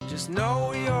Just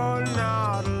know you're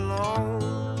not alone,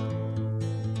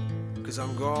 'cause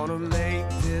I'm gonna make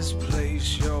this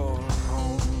place your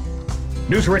home.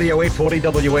 News Radio 840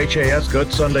 WHAS.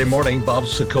 Good Sunday morning. Bob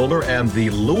Sokoler and the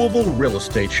Louisville Real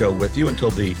Estate Show with you until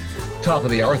the top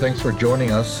of the hour. Thanks for joining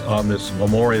us on this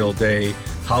Memorial Day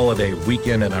holiday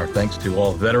weekend, and our thanks to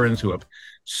all veterans who have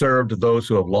served, those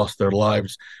who have lost their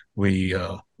lives. We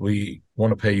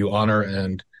want to pay you honor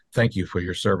and thank you for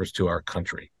your service to our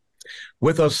country.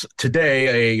 With us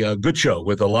today, a good show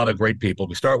with a lot of great people.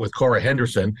 We start with Cora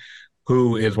Henderson,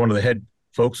 who is one of the head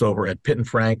folks over at Pitt and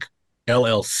Frank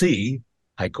LLC.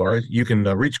 Hi, Cora. You can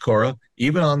reach Cora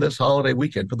even on this holiday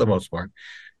weekend for the most part.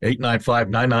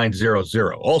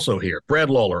 895-9900. Also here, Brad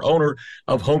Lawler, owner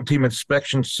of Home Team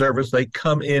Inspection Service. They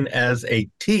come in as a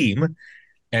team,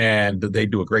 and they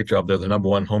do a great job. They're the number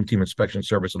one home team inspection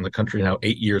service in the country now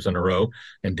 8 years in a row.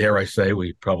 And dare I say,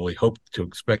 we probably hope to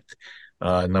expect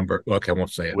number. Okay, I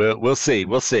won't say it. We'll see.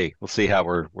 We'll see how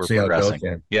we're progressing. How it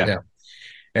goes. Yeah.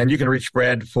 And you can reach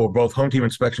Brad for both Home Team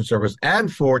Inspection Service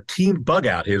and for Team Bug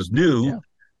Out, his new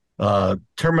what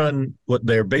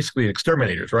they're basically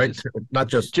exterminators, right? Not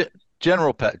just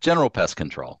general pest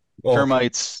control.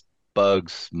 Termites,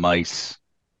 bugs, mice,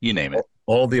 you name it.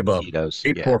 All the above.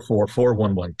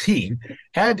 844-411-TEAM.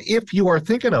 And if you are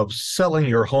thinking of selling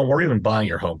your home or even buying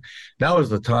your home, now is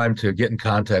the time to get in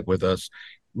contact with us.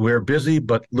 We're busy,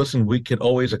 but listen, we can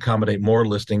always accommodate more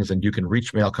listings, and you can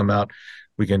reach me. I'll come out.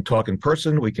 We can talk in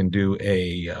person. We can do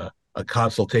a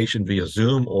consultation via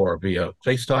Zoom or via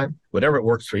FaceTime, whatever it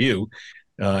works for you.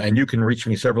 And you can reach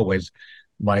me several ways.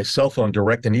 My cell phone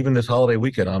direct, and even this holiday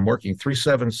weekend, I'm working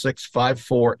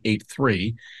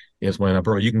 376-5483 is my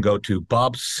number. You can go to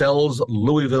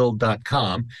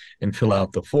bobsellslouisville.com and fill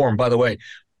out the form. By the way,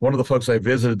 one of the folks I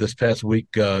visited this past week,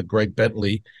 Greg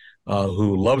Bentley,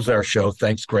 who loves our show.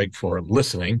 Thanks, Greg, for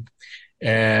listening.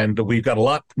 And we've got a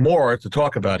lot more to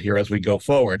talk about here as we go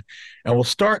forward. And we'll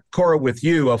start, Cora, with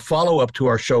you, a follow-up to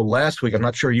our show last week. I'm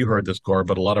not sure you heard this, Cora,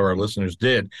 but a lot of our listeners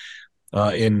did.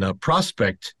 In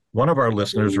Prospect, one of our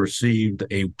listeners received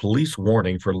a police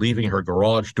warning for leaving her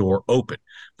garage door open.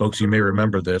 Folks, you may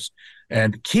remember this.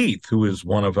 And Keith, who is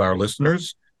one of our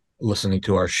listeners listening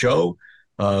to our show,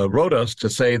 wrote us to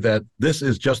say that this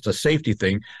is just a safety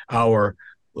thing. Our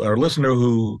listener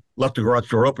who left the garage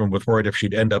door open was worried if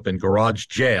she'd end up in garage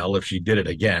jail if she did it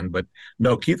again. But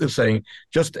no, Keith is saying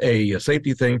just a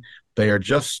safety thing. They are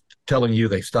just telling you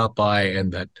they stopped by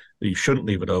and that you shouldn't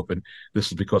leave it open. This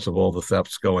is because of all the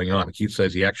thefts going on. Keith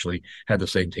says he actually had the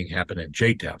same thing happen in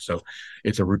J-Town. So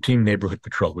it's a routine neighborhood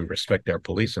patrol. We respect our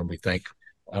police, and we thank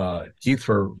Keith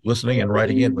for listening and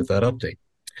writing in with that update.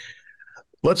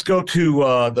 Let's go to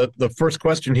the first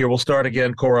question here. We'll start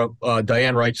again, Cora.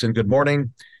 Diane writes in, good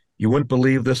morning. You wouldn't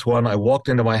believe this one. I walked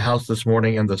into my house this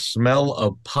morning and the smell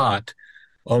of pot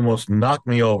almost knocked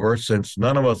me over since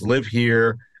none of us live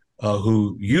here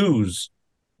who use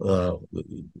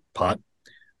pot.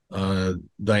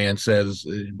 Diane says,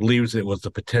 believes it was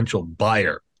the potential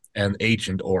buyer and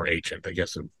agent, I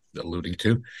guess I'm alluding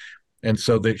to. And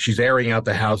so that she's airing out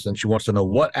the house and she wants to know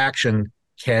what action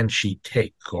can she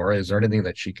take, Cora? Is there anything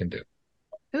that she can do?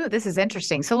 Ooh, this is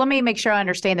interesting. So let me make sure I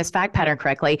understand this fact pattern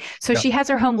correctly. So she has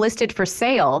her home listed for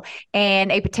sale,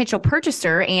 and a potential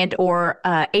purchaser and or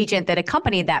agent that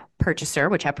accompanied that purchaser,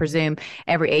 which I presume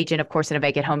every agent, of course, in a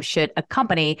vacant home should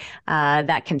accompany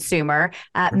that consumer,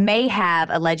 may have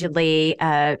allegedly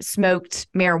smoked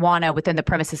marijuana within the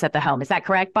premises of the home. Is that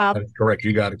correct, Bob? That's correct.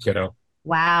 You got it, kiddo.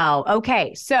 Wow.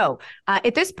 Okay. So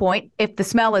at this point, if the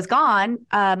smell is gone,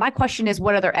 my question is,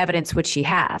 what other evidence would she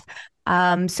have?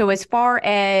 So as far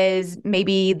as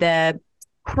maybe the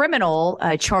criminal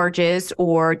charges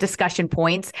or discussion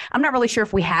points, I'm not really sure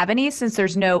if we have any, since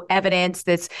there's no evidence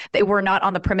that they were not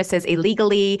on the premises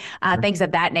illegally, things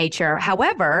of that nature.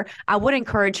 However, I would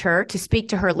encourage her to speak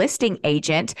to her listing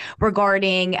agent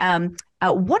regarding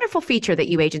a wonderful feature that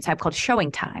you agents have called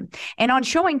Showing Time. And on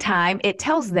Showing Time, it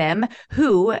tells them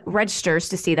who registers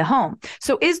to see the home.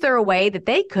 So is there a way that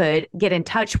they could get in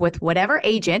touch with whatever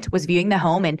agent was viewing the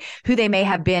home and who they may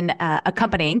have been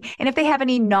accompanying, and if they have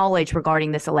any knowledge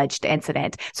regarding this alleged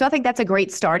incident? So I think that's a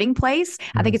great starting place.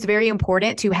 I think it's very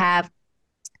important to have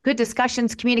good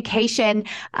discussions, communication,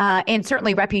 and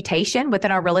certainly reputation within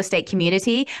our real estate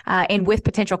community and with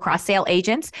potential cross-sale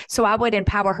agents. So I would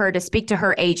empower her to speak to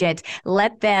her agent,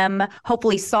 let them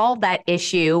hopefully solve that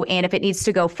issue. And if it needs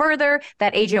to go further,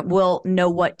 that agent will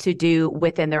know what to do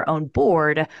within their own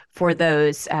board for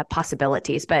those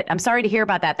possibilities. But I'm sorry to hear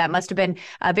about that. That must have been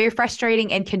very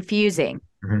frustrating and confusing.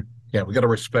 Mm-hmm. Yeah, we got to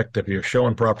respect, if you're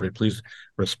showing property, please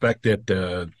respect it,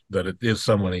 that it is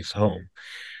somebody's home.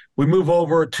 We move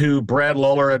over to Brad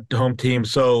Lawler at Home Team.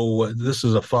 So this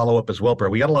is a follow-up as well,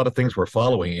 Brad. We got a lot of things we're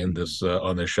following in this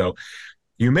on this show.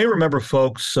 You may remember,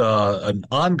 folks, an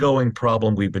ongoing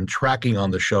problem we've been tracking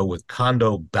on the show with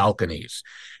condo balconies.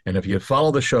 And if you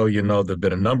follow the show, you know there have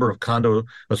been a number of condo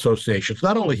associations,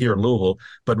 not only here in Louisville,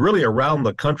 but really around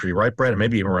the country, right, Brad? And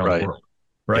maybe even around the world,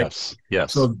 right? Yes,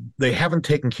 yes. So they haven't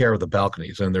taken care of the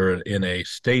balconies, and they're in a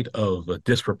state of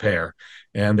disrepair,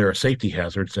 and there are safety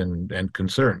hazards and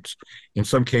concerns. In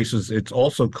some cases, it's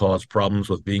also caused problems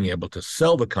with being able to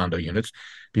sell the condo units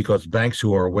because banks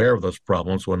who are aware of those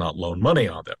problems will not loan money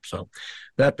on them. So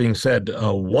that being said,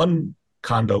 one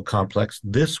condo complex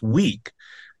this week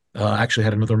actually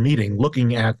had another meeting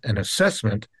looking at an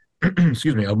assessment,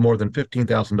 excuse me, of more than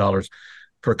 $15,000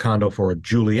 per condo for a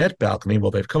Juliet balcony.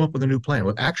 Well, they've come up with a new plan.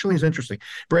 What actually is interesting,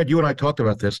 Brad, you and I talked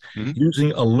about this,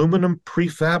 using aluminum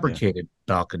prefabricated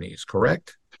balconies,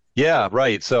 correct? Yeah,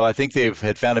 right. So I think they've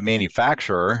had found a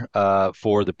manufacturer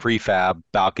for the prefab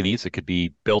balconies that could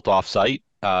be built off-site,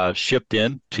 shipped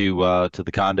in to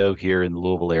the condo here in the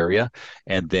Louisville area,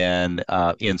 and then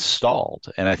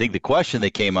installed. And I think the question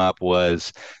that came up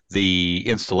was the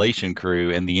installation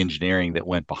crew and the engineering that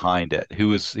went behind it. Who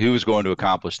was going to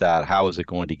accomplish that? How is it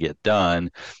going to get done?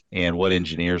 And what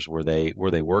engineers were they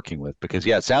working with? Because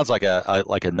it sounds like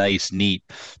a nice, neat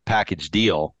package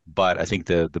deal. But I think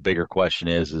the bigger question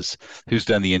is who's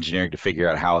done the engineering to figure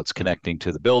out how it's connecting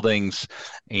to the buildings,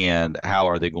 and how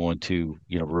are they going to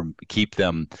keep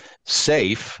them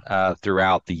safe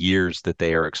throughout the years that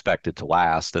they are expected to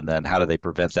last, and then how do they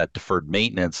prevent that deferred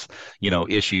maintenance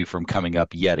issue from coming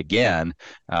up yet again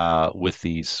with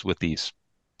these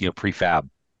prefab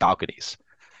balconies.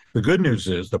 The good news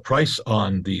is the price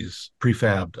on these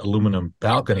prefabbed aluminum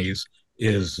balconies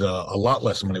is a lot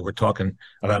less money. We're talking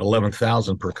about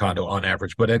 $11,000 per condo on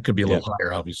average, but it could be a little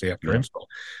higher, obviously, after install.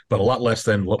 But a lot less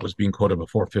than what was being quoted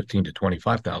before, $15,000 to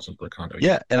 $25,000 per condo.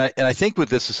 Yeah, and I think with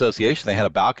this association, they had a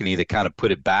balcony that kind of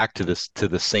put it back to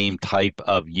the same type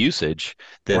of usage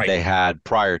that they had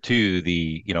prior to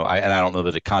the I don't know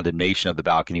that a condemnation of the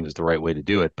balcony was the right way to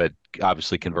do it, but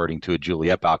obviously converting to a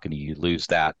Juliet balcony, you lose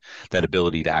that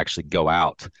ability to actually go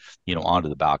out onto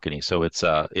the balcony. So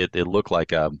it looked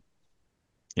like a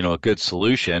good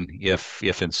solution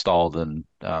if installed and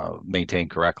maintained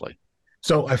correctly.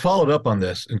 So I followed up on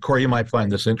this, and Corey, you might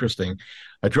find this interesting.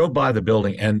 I drove by the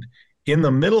building, and in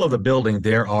the middle of the building,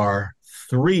 there are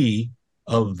three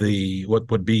of what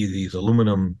would be these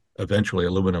eventually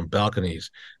aluminum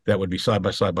balconies that would be side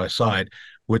by side,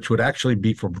 which would actually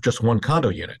be for just one condo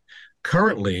unit.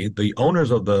 Currently, the owners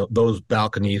of those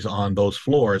balconies on those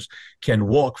floors can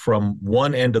walk from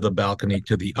one end of the balcony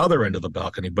to the other end of the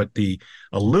balcony, but the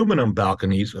aluminum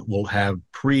balconies will have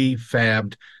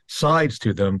prefabbed sides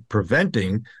to them,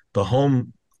 preventing the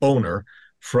home owner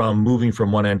from moving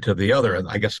from one end to the other. And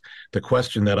I guess the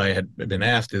question that I had been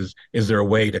asked is there a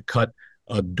way to cut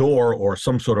a door or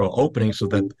some sort of opening so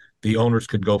that the owners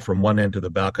could go from one end to the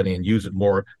balcony and use it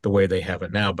more the way they have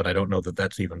it now? But I don't know that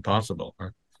that's even possible.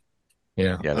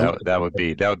 Yeah, that would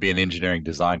be an engineering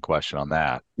design question on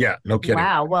that. Yeah, no kidding.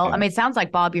 Wow. Well, it sounds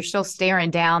like, Bob, you're still staring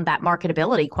down that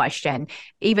marketability question,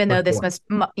 even though this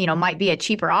might be a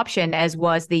cheaper option, as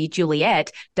was the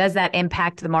Juliet. Does that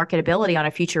impact the marketability on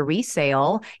a future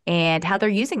resale and how they're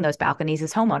using those balconies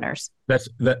as homeowners?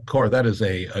 Cora, that is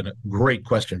a great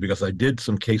question, because I did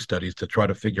some case studies to try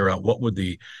to figure out what would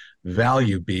the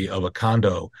value be of a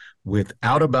condo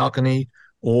without a balcony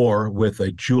or with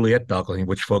a Juliet balcony,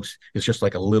 which, folks, is just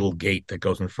like a little gate that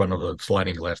goes in front of a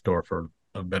sliding glass door, for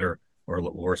a better or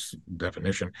worse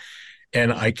definition.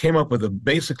 And I came up with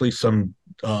basically some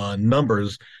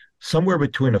numbers, somewhere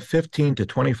between a 15 to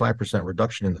 25%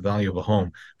 reduction in the value of a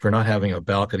home for not having a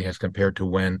balcony as compared to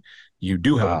when you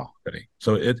do have a balcony.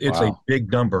 So it's a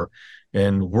big number,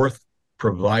 and worth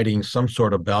providing some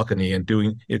sort of balcony and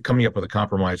coming up with a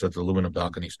compromise of the aluminum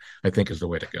balconies, I think, is the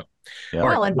way to go. Yeah.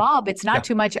 Well, and Bob, it's not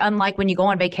too much unlike when you go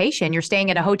on vacation. You're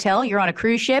staying at a hotel, you're on a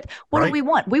cruise ship. What do we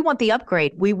want? We want the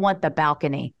upgrade. We want the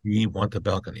balcony. We want the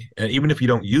balcony. And even if you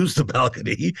don't use the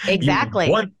balcony, exactly,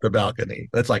 you want the balcony.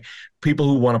 That's like people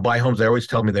who want to buy homes, they always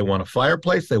tell me they want a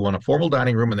fireplace, they want a formal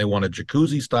dining room, and they want a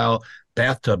jacuzzi-style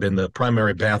bathtub in the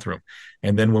primary bathroom.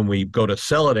 And then when we go to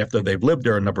sell it after they've lived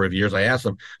there a number of years, I ask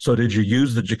them, so did you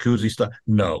use the jacuzzi stuff?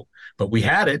 No, but we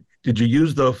had it. Did you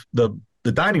use the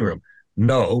dining room?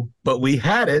 No, but we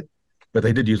had it. But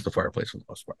they did use the fireplace for the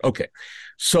most part. Okay.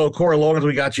 So, Cora, as long as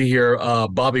we got you here,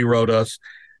 Bobby wrote us.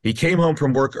 He came home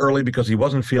from work early because he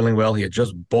wasn't feeling well. He had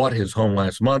just bought his home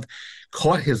last month,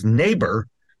 caught his neighbor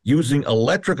using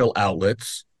electrical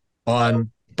outlets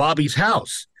on Bobby's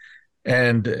house.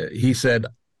 And he said,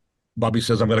 Bobby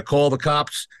says, I'm going to call the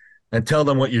cops and tell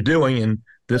them what you're doing. And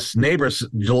this neighbor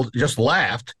just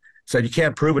laughed, said, you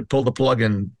can't prove it, pulled the plug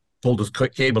and pulled his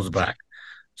cables back.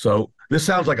 So this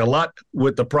sounds like a lot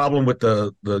with the problem with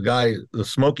the guy, the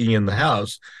smoking in the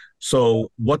house.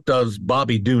 So what does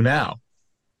Bobby do now?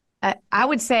 I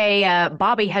would say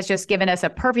Bobby has just given us a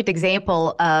perfect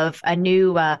example of a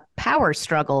new power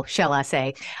struggle, shall I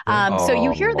say. So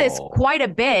you hear this quite a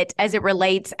bit as it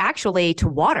relates actually to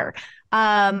water.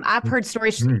 I've heard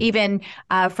stories even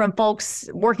from folks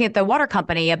working at the water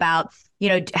company about,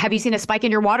 have you seen a spike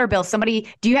in your water bill? Do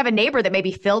you have a neighbor that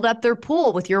maybe filled up their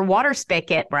pool with your water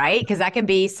spigot, right? Because that can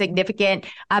be significant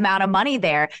amount of money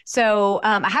there. So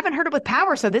I haven't heard it with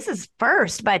power. So this is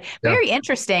first, but very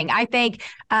interesting. I think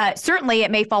certainly it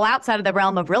may fall outside of the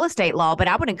realm of real estate law, but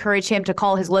I would encourage him to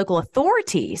call his local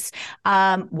authorities.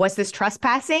 Was this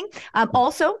trespassing?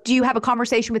 Also, do you have a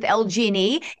conversation with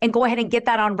LG&E and go ahead and get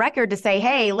that on record to say,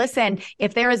 hey, listen,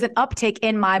 if there is an uptick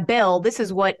in my bill, this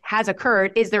is what has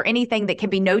occurred. Is there anything that can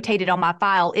be notated on my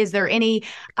file? Is there any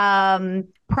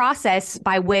process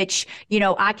by which,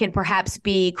 I can perhaps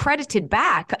be credited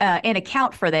back and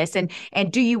account for this? And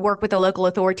do you work with the local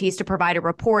authorities to provide a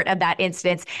report of that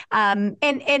instance? And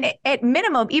at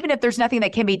minimum, even if there's nothing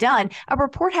that can be done, a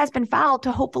report has been filed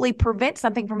to hopefully prevent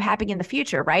something from happening in the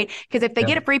future, right? Because if they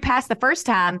get a free pass the first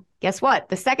time, guess what?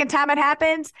 The second time it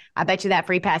happens, I bet you that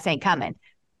free pass ain't coming.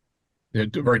 Yeah,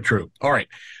 very true. All right.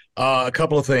 A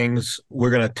couple of things. We're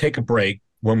going to take a break.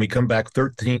 When we come back,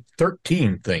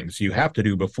 13 things you have to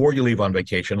do before you leave on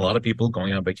vacation. A lot of people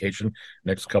going on vacation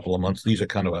next couple of months. These are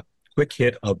kind of a quick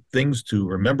hit of things to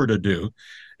remember to do.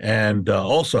 And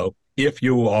also, if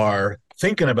you are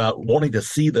thinking about wanting to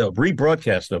see the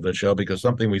rebroadcast of the show because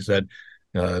something we said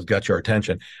has got your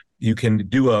attention, you can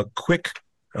do a quick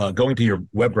going to your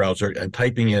web browser and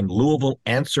typing in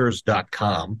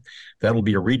LouisvilleAnswers.com. That'll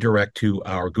be a redirect to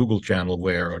our Google channel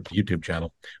or YouTube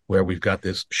channel where we've got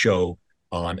this show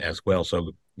on as well.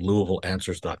 So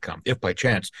LouisvilleAnswers.com. If by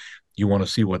chance you want to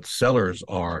see what sellers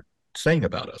are saying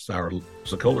about us, our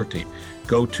Sokoler team,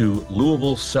 go to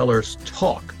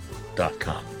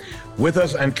LouisvilleSellersTalk.com. With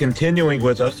us and continuing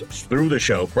with us through the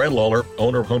show, Brad Lawler,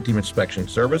 owner of Home Team Inspection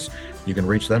Service. You can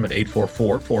reach them at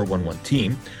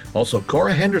 844-411-TEAM. Also,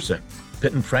 Cora Henderson,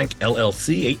 Pitt & Frank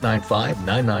LLC,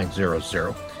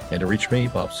 895-9900. And to reach me,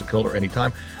 Bob Sokoler,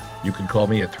 anytime, you can call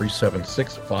me at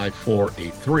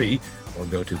 376-5483 or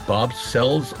go to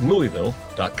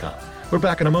bobsellslouisville.com. We're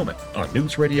back in a moment on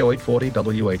News Radio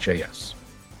 840 WHAS.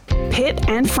 Pitt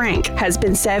 & Frank has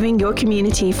been serving your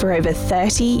community for over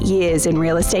 30 years in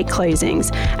real estate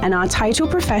closings, and our title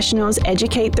professionals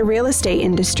educate the real estate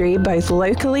industry both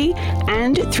locally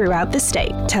and throughout the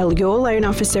state. Tell your loan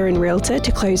officer and realtor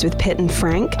to close with Pitt &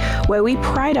 Frank, where we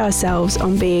pride ourselves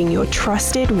on being your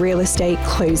trusted real estate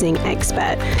closing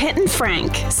expert. Pitt &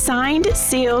 Frank, signed,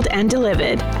 sealed, and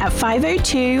delivered at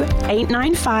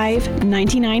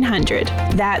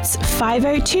 502-895-9900. That's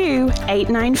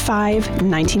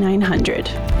 502-895-9900.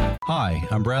 Hi,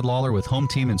 I'm Brad Lawler with Home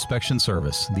Team Inspection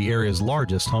Service, the area's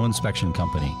largest home inspection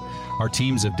company. Our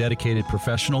teams of dedicated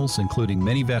professionals, including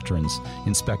many veterans,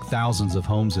 inspect thousands of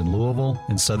homes in Louisville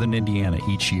and Southern Indiana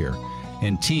each year.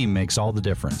 And team makes all the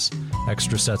difference.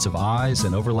 Extra sets of eyes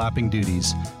and overlapping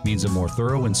duties means a more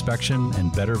thorough inspection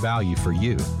and better value for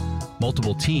you.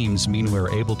 Multiple teams mean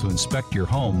we're able to inspect your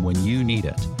home when you need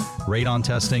it. Radon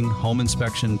testing, home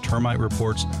inspection, termite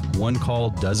reports, one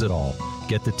call does it all.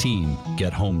 Get the team,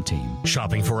 get Home Team.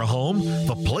 Shopping for a home?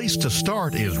 The place to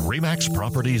start is RE/MAX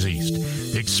Properties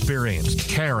East. Experienced,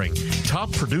 caring,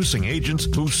 top producing agents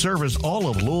who service all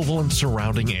of Louisville and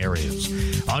surrounding areas.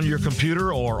 On your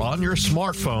computer or on your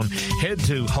smartphone, head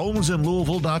to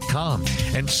homesinlouisville.com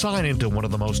and sign into one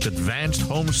of the most advanced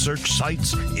home search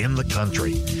sites in the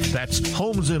country. That's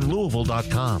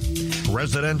homesinlouisville.com.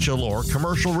 Residential or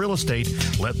commercial real estate,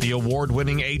 let the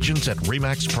award-winning agents at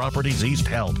RE/MAX Properties East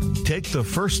help. Take the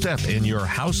first step in your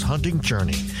house hunting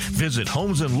journey. Visit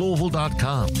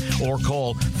homesinlouisville.com or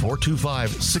call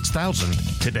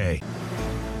 425-6000 today.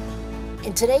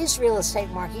 In today's real estate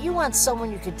market, you want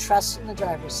someone you can trust in the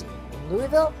driver's seat. In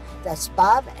Louisville, that's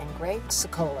Bob and Greg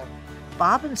Sokoler.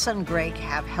 Bob and Son Greg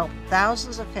have helped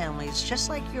thousands of families just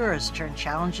like yours turn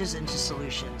challenges into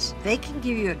solutions. They can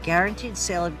give you a guaranteed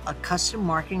sale, a custom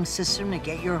marketing system to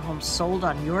get your home sold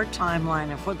on your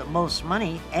timeline and for the most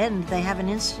money, and they have an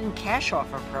instant cash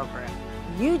offer program.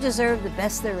 You deserve the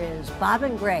best there is. Bob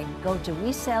and Greg, go to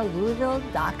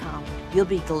WeSellLouisville.com. You'll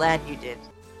be glad you did.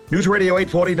 News Radio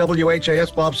 840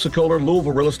 WHAS, Bob Sokoler,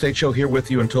 Louisville Real Estate Show, here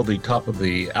with you until the top of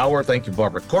the hour. Thank you,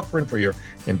 Barbara Corcoran, for your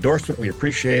endorsement. We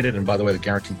appreciate it. And by the way, the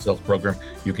Guaranteed Sales Program,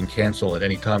 you can cancel at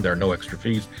any time. There are no extra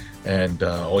fees. And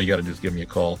all you got to do is give me a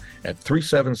call at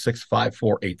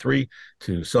 376-5483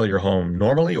 to sell your home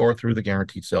normally or through the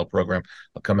Guaranteed Sale Program.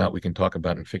 I'll come out. We can talk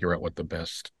about it and figure out what the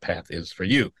best path is for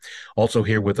you. Also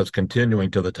here with us, continuing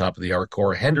to the top of the hour,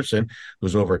 Cora Henderson,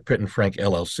 who's over at Pitt & Frank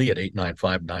LLC at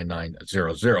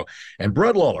 895-9900. And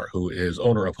Brad Lawler, who is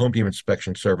owner of Home Team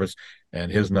Inspection Service,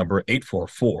 and his number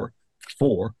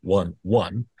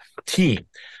 844-411-TEAM.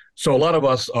 So a lot of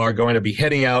us are going to be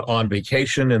heading out on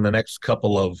vacation in the next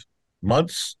couple of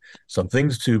months. Some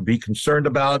things to be concerned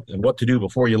about and what to do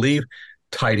before you leave.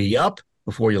 Tidy up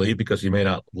before you leave because you may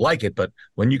not like it, but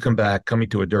when you come back, coming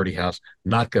to a dirty house,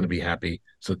 not going to be happy.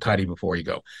 So tidy before you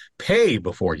go. Pay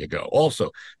before you go. Also,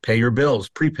 pay your bills,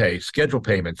 prepay, schedule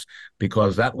payments,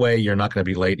 because that way you're not going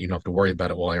to be late. You don't have to worry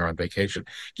about it while you're on vacation.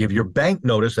 Give your bank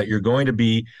notice that you're going to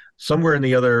be somewhere in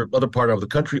the other part of the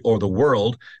country or the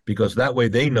world, because that way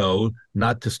they know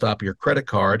not to stop your credit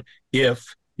card if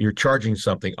you're charging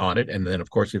something on it. And then, of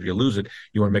course, if you lose it,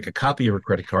 you want to make a copy of your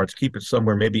credit cards, keep it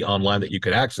somewhere maybe online that you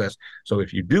could access. So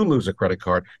if you do lose a credit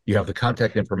card, you have the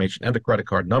contact information and the credit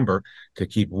card number to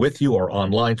keep with you or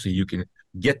online so you can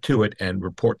get to it and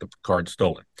report the card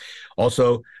stolen.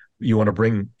 Also, you want to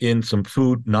bring in some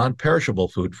food, non-perishable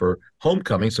food for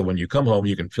homecoming. So when you come home,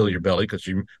 you can fill your belly because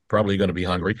you're probably going to be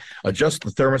hungry. Adjust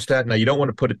the thermostat. Now, you don't want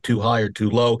to put it too high or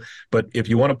too low, but if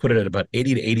you want to put it at about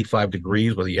 80 to 85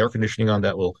 degrees with the air conditioning on,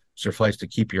 that will suffice to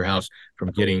keep your house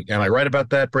from getting, am I right about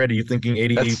that, Brad? Are you thinking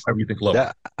 80, 85, or you think low?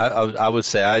 Yeah, I would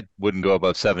say I wouldn't go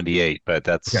above 78, but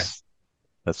that's... Okay.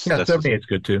 That's 78 is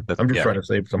good too. I'm just trying to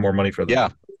save some more money for them. Yeah.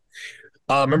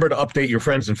 Remember to update your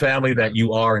friends and family that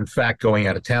you are, in fact, going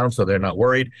out of town so they're not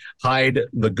worried. Hide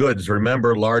the goods.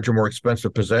 Remember, larger, more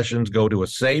expensive possessions go to a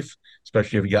safe,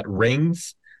 especially if you got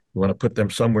rings. You want to put them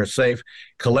somewhere safe.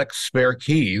 Collect spare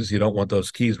keys. You don't want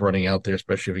those keys running out there,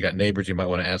 especially if you got neighbors. You might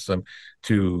want to ask them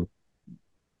to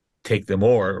take them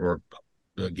or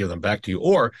give them back to you.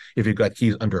 Or if you've got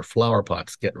keys under flower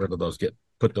pots, get rid of those.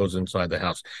 Put those inside the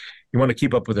house. You want to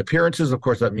keep up with appearances. Of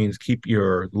course, that means keep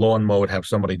your lawn mowed, have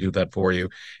somebody do that for you.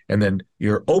 And then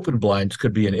your open blinds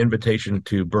could be an invitation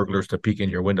to burglars to peek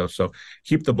in your window. So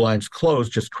keep the blinds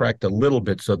closed, just cracked a little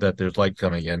bit so that there's light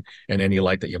coming in, and any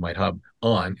light that you might have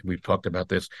on. We've talked about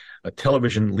this. A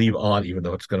television leave on, even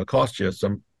though it's going to cost you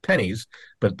some pennies,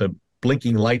 but the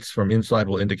blinking lights from inside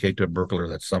will indicate to a burglar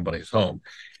that somebody's home.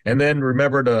 And then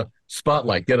remember to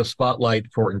get a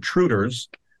spotlight for intruders.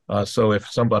 So if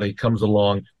somebody comes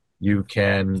along,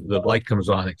 the light comes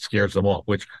on, it scares them off,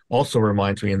 which also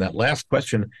reminds me in that last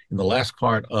question, in the last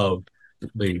part of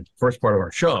the first part of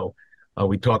our show,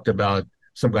 we talked about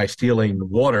some guy stealing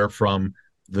water from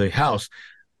the house.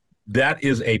 That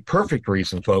is a perfect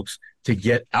reason, folks, to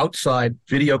get outside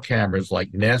video cameras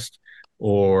like Nest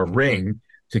or Ring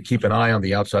to keep an eye on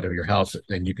the outside of your house,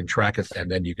 and you can track it, and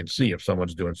then you can see if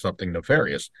someone's doing something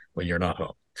nefarious when you're not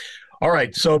home. All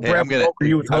right, so Brad, go ahead.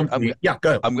 I'm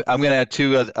going to add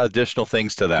two additional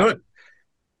things to that. Good.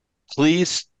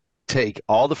 Please take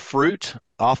all the fruit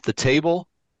off the table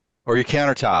or your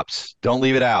countertops. Don't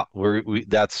leave it out.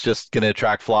 That's just going to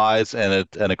attract flies and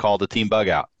a call to team bug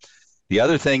out. The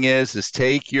other thing is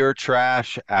take your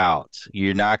trash out.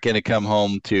 You're not going to come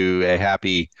home to a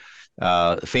happy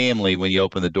family when you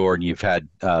open the door and you've had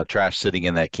trash sitting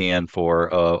in that can for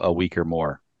a week or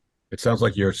more. It sounds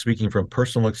like you're speaking from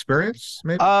personal experience,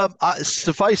 maybe?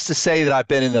 Suffice to say that I've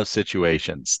been in those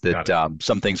situations that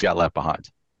some things got left behind.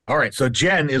 All right. So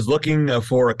Jen is looking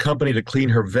for a company to clean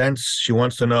her vents. She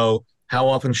wants to know how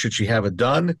often should she have it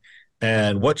done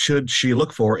and what should she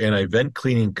look for in a vent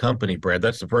cleaning company, Brad?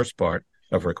 That's the first part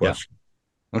of her question. Yeah.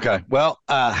 Okay. Well,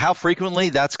 how frequently,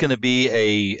 that's going to be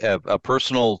a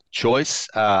personal choice.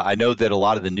 I know that a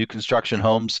lot of the new construction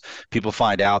homes, people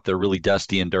find out they're really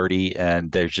dusty and dirty, and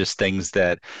there's just things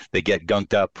that they get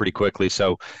gunked up pretty quickly.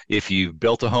 So if you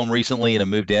built a home recently and have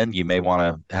moved in, you may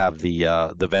want to have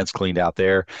the vents cleaned out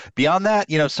there. Beyond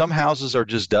that, some houses are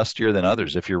just dustier than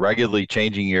others. If you're regularly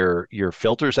changing your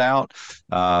filters out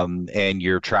and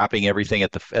you're trapping everything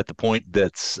at the point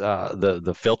that's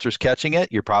the filter's catching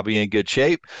it, you're probably in good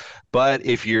shape. But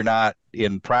if you're not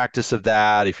in practice of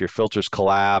that, if your filters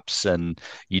collapse and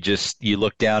you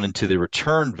look down into the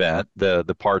return vent,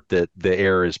 the part that the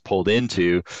air is pulled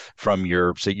into from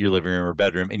your living room or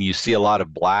bedroom, and you see a lot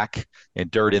of black and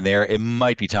dirt in there, it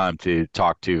might be time to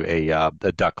talk to a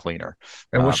duct cleaner.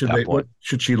 And what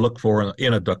should she look for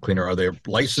in a duct cleaner? Are they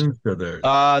licensed? Or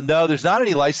no, there's not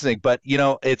any licensing, but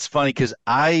it's funny because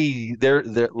I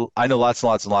know lots and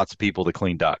lots and lots of people that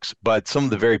clean ducts, but some of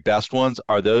the very best ones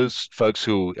are those folks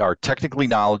who are technically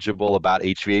knowledgeable about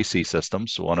HVAC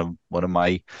systems. One of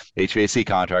my HVAC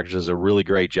contractors does a really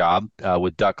great job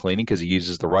with duct cleaning because he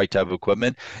uses the right type of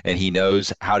equipment and he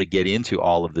knows how to get into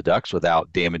all of the ducts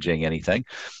without damaging anything.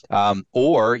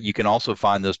 Or you can also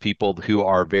find those people who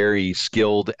are very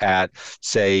skilled at,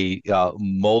 say,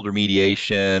 mold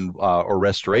remediation or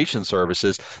restoration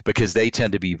services, because they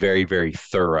tend to be very, very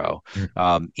thorough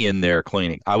in their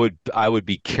cleaning. I would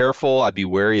be careful. I'd be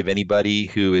wary of anybody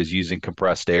who is using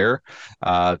compressed air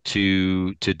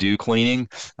to do cleaning.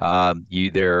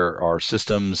 There are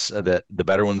systems that the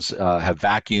better ones have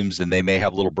vacuums, and they may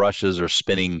have little brushes or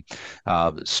spinning.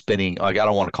 Like, I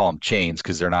don't want to call them chains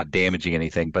because they're not damaging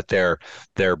anything, but they're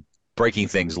breaking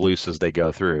things loose as they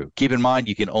go through. Keep in mind,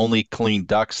 you can only clean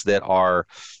ducts that are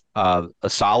a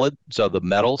solid, so the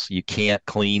metals. You can't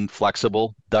clean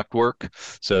flexible ductwork.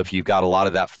 So if you've got a lot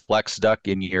of that flex duct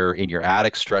in your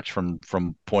attic stretched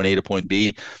from point A to point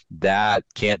B, that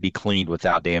can't be cleaned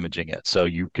without damaging it. So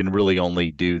you can really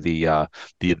only do the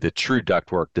true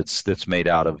ductwork that's made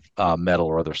out of metal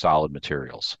or other solid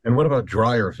materials. And what about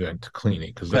dryer vent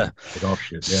cleaning? Because that's an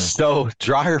offshoot. Yeah. So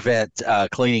dryer vent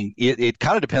cleaning, it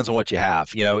kind of depends on what you have.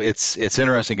 It's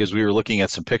interesting because we were looking at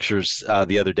some pictures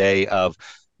the other day of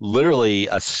literally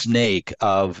a snake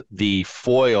of the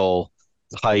foil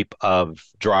type of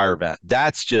dryer vent.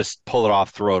 That's just pull it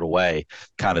off, throw it away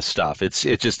kind of stuff. It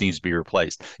just needs to be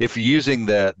replaced. If you're using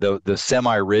the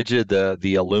semi-rigid,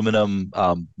 the aluminum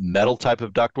metal type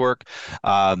of ductwork,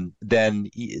 then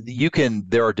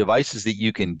there are devices that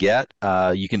you can get.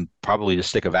 You can probably just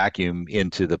stick a vacuum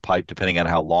into the pipe depending on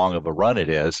how long of a run it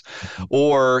is,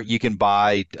 or you can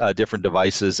buy different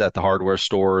devices at the hardware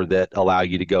store that allow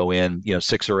you to go in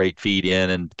 6 or 8 feet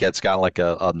in, and it's got like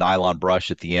a nylon brush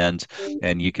at the end,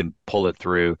 and you can pull it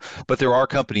through. But there are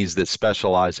companies that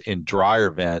specialize in dryer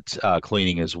vent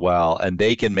cleaning as well, and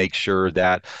they can make sure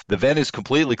that the vent is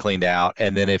completely cleaned out,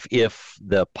 and then if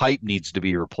the pipe needs to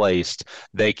be replaced,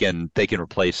 they can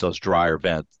replace those dryer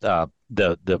vent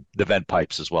the vent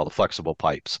pipes as well, the flexible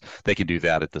pipes. They can do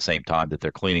that at the same time that they're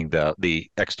cleaning the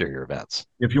exterior vents.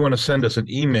 If you want to send us an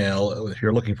email, if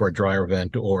you're looking for a dryer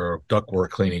vent or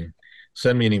ductwork cleaning,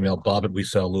 send me an email,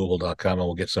 bob@WeSellLouisville.com, and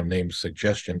we'll get some name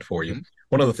suggestion for you.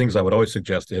 One of the things I would always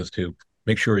suggest is to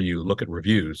make sure you look at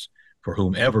reviews for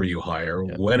whomever you hire,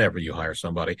 whenever you hire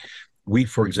somebody. We,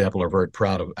 for example, are very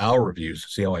proud of our reviews.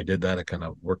 See how I did that? I kind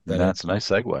of worked that. That's a nice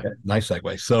segue. Nice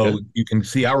segue. So you can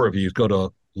see our reviews. Go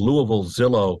to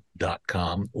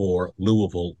LouisvilleZillow.com or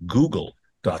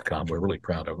LouisvilleGoogle.com. We're really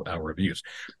proud of our reviews.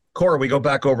 Cora, we go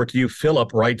back over to you.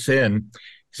 Philip writes in.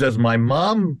 He says, my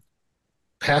mom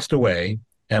passed away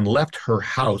and left her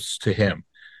house to him,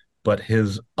 but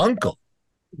his uncle,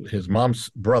 his mom's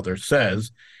brother,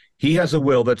 says he has a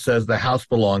will that says the house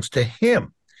belongs to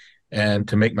him. And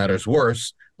to make matters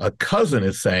worse, a cousin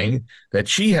is saying that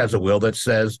she has a will that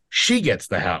says she gets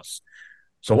the house.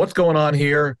 So what's going on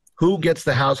here? Who gets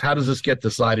the house? How does this get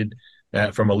decided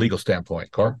from a legal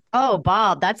standpoint, Cora? Oh,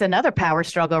 Bob, that's another power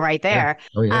struggle right there.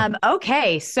 Yeah. Oh, yeah.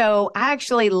 Okay, so I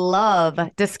actually love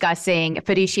discussing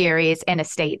fiduciaries and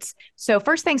estates. So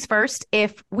first things first,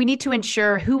 if we need to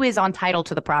ensure who is on title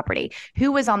to the property,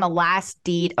 who is on the last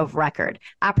deed of record.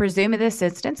 I presume in this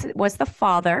instance it was the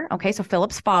father. Okay, so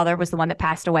Philip's father was the one that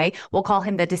passed away. We'll call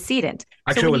him the decedent.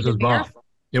 Actually, it was his mom.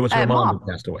 It was her mom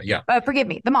who passed away. Yeah. Forgive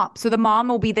me, the mom. So the mom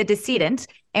will be the decedent,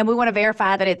 and we want to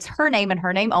verify that it's her name and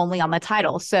her name only on the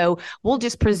title. So we'll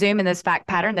just presume in this fact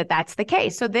pattern that that's the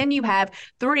case. So then you have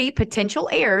 3 potential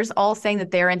heirs all saying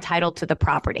that they're entitled to the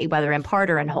property, whether in part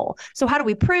or in whole. So how do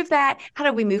we prove that? How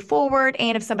do we move forward?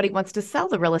 And if somebody wants to sell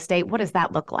the real estate, what does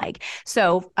that look like?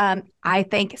 So I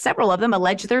think several of them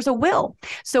allege there's a will.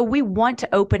 So we want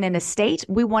to open an estate.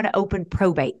 We want to open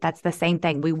probate. That's the same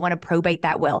thing. We want to probate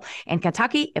that will. In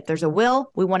Kentucky, if there's a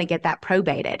will, we want to get that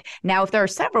probated. Now, if there are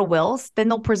several wills, then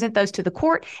there'll present those to the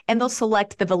court and they'll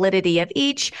select the validity of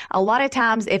each. A lot of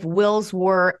times, if wills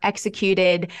were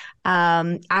executed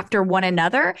after one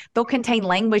another, they'll contain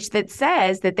language that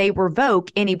says that they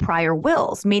revoke any prior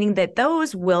wills, meaning that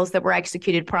those wills that were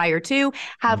executed prior to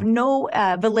have no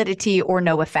validity or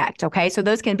no effect. Okay, so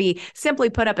those can be simply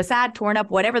put up aside, torn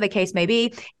up, whatever the case may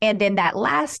be. And then that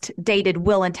last dated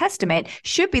will and testament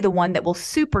should be the one that will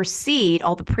supersede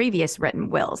all the previous written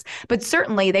wills. But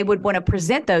certainly they would want to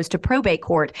present those to probate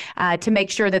court to make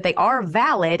sure that they are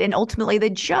valid. And ultimately the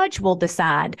judge will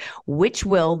decide which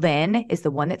will then is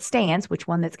the one that stands, which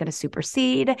one that's going to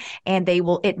supersede. And they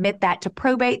will admit that to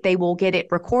probate. They will get it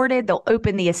recorded. They'll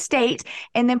open the estate.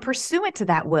 And then pursuant to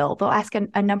that will, they'll ask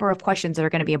a number of questions that are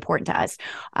going to be important to us.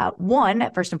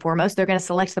 One, first and foremost, they're going to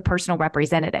select the personal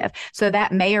representative. So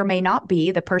that may or may not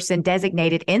be the person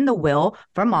designated in the will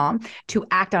from mom to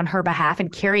act on her behalf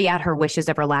and carry out her wishes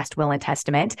of her last will and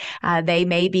testament. They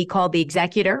may be called the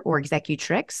executor or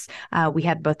executrix. We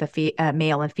have both a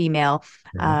male and female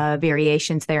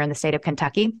variations there in the state of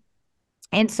Kentucky.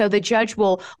 And so the judge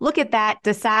will look at that,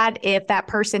 decide if that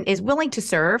person is willing to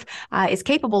serve, is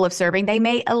capable of serving. They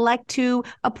may elect to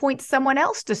appoint someone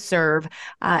else to serve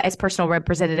as personal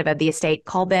representative of the estate,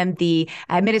 call them the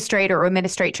administrator or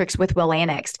administratrix with will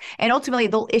annexed. And ultimately,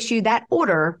 they'll issue that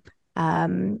order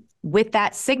with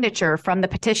that signature from the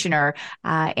petitioner,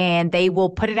 and they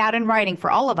will put it out in writing for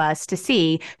all of us to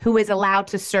see who is allowed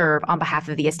to serve on behalf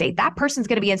of the estate. That person's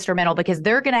going to be instrumental because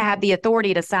they're going to have the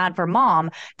authority to sign for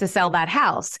mom to sell that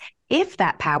house if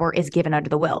that power is given under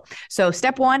the will. So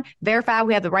step one, verify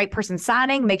we have the right person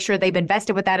signing, make sure they've been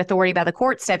vested with that authority by the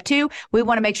court. Step two, we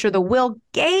want to make sure the will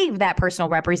gave that personal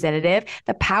representative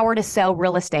the power to sell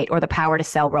real estate or the power to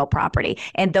sell real property.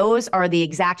 And those are the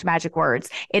exact magic words.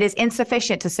 It is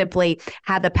insufficient to simply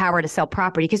have the power to sell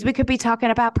property because we could be talking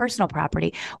about personal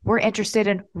property. We're interested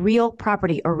in real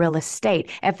property or real estate.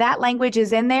 If that language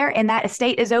is in there and that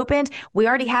estate is opened, we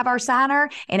already have our signer.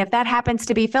 And if that happens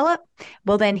to be Philip,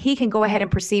 well, then he can go ahead and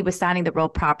proceed with signing the real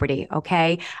property.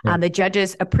 Okay. The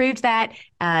judges approved that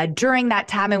during that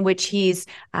time in which he's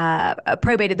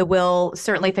probated the will.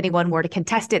 Certainly, if anyone were to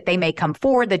contest it, they may come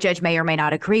forward. The judge may or may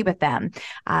not agree with them,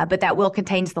 but that will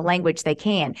contains the language they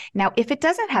can. Now, if it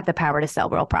doesn't have the power to sell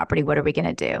real property, what are we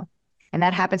going to do? And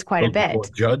that happens quite a bit.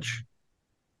 Judge?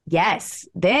 Yes,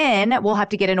 then we'll have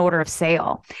to get an order of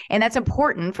sale. And that's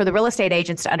important for the real estate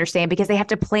agents to understand because they have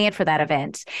to plan for that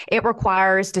event. It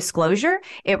requires disclosure.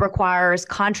 It requires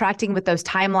contracting with those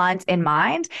timelines in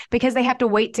mind because they have to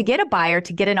wait to get a buyer,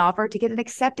 to get an offer, to get an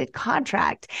accepted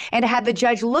contract, and to have the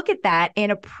judge look at that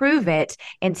and approve it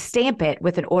and stamp it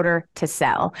with an order to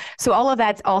sell. So all of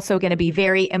that's also going to be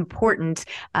very important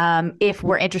if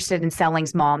we're interested in selling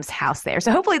mom's house there.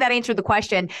 So hopefully that answered the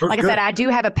question. Like I said, I do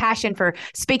have a passion for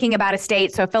speaking about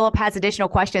estate. So if Philip has additional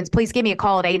questions, please give me a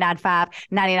call at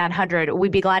 895-9900.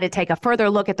 We'd be glad to take a further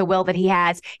look at the will that he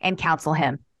has and counsel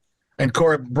him. And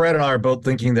Cora, Brad and I are both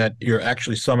thinking that you're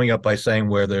actually summing up by saying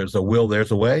where there's a will,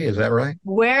 there's a way. Is that right?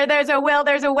 Where there's a will,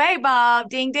 there's a way, Bob.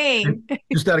 Ding, ding.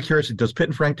 Just out of curiosity, does Pitt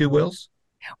and Frank do wills?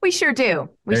 We sure do.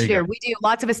 We do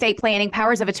lots of estate planning,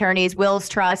 powers of attorneys, wills,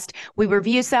 trust. We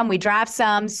review some, we draft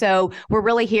some. So we're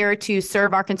really here to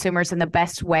serve our consumers in the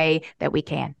best way that we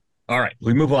can. All right,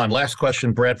 we move on. Last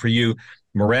question, Brad, for you.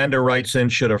 Miranda writes in,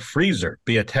 should a freezer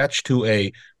be attached to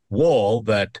a wall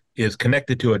that is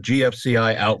connected to a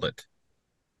GFCI outlet?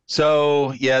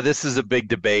 So yeah, this is a big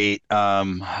debate.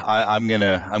 I'm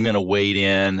gonna wade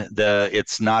in.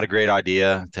 It's not a great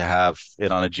idea to have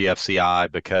it on a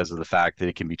GFCI because of the fact that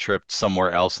it can be tripped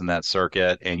somewhere else in that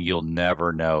circuit and you'll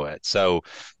never know it. So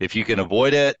if you can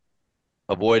avoid it,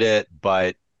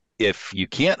 but if you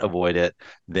can't avoid it,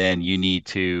 then you need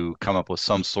to come up with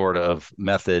some sort of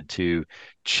method to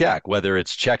check, whether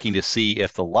it's checking to see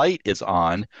if the light is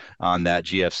on that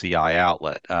GFCI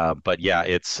outlet. But yeah,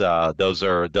 it's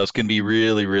those can be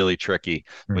really, really tricky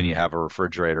when you have a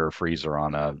refrigerator or freezer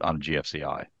on a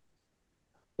GFCI.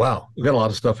 Wow, we've got a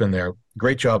lot of stuff in there.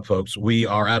 Great job, folks. We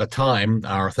are out of time.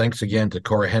 Our thanks again to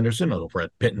Cora Henderson over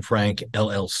at Pitt and Frank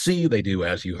LLC. They do,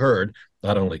 as you heard,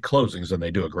 not only closings, and they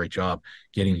do a great job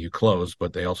getting you closed,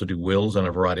 but they also do wills and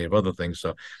a variety of other things.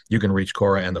 So you can reach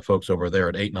Cora and the folks over there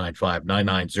at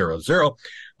 895-9900.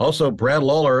 Also, Brad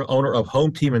Lawler, owner of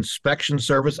Home Team Inspection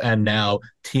Service and now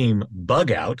Team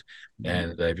Bug Out.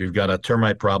 And if you've got a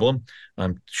termite problem,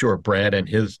 I'm sure Brad and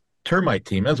his termite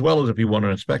team, as well as if you want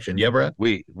an inspection. Yeah, Brad?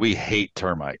 We hate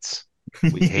termites.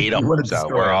 We hate them, so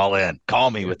we're all in.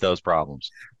 Call me with those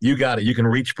problems. You got it. You can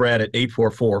reach Brad at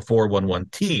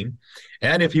 844-411-TEAM.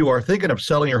 And if you are thinking of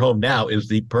selling your home, now is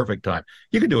the perfect time.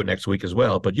 You can do it next week as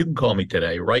well, but you can call me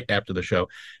today, right after the show,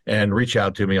 and reach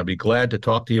out to me. I'll be glad to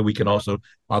talk to you.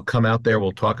 I'll come out there.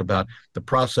 We'll talk about the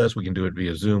process. We can do it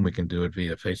via Zoom. We can do it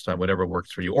via FaceTime, whatever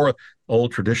works for you, or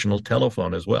old traditional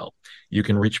telephone as well. You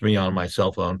can reach me on my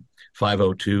cell phone,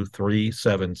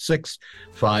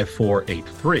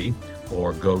 502-376-5483,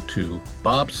 or go to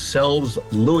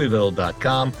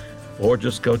bobsellslouisville.com, or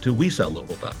just go to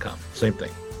WeSellLouisville.com. Same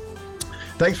thing.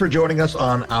 Thanks for joining us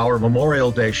on our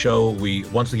Memorial Day show. We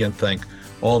once again thank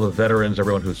all the veterans,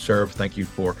 everyone who's served. Thank you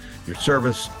for your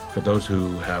service. For those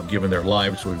who have given their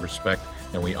lives, we respect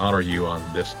and we honor you on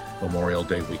this Memorial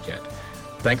Day weekend.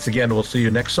 Thanks again. We'll see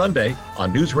you next Sunday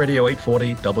on News Radio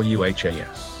 840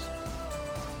 WHAS.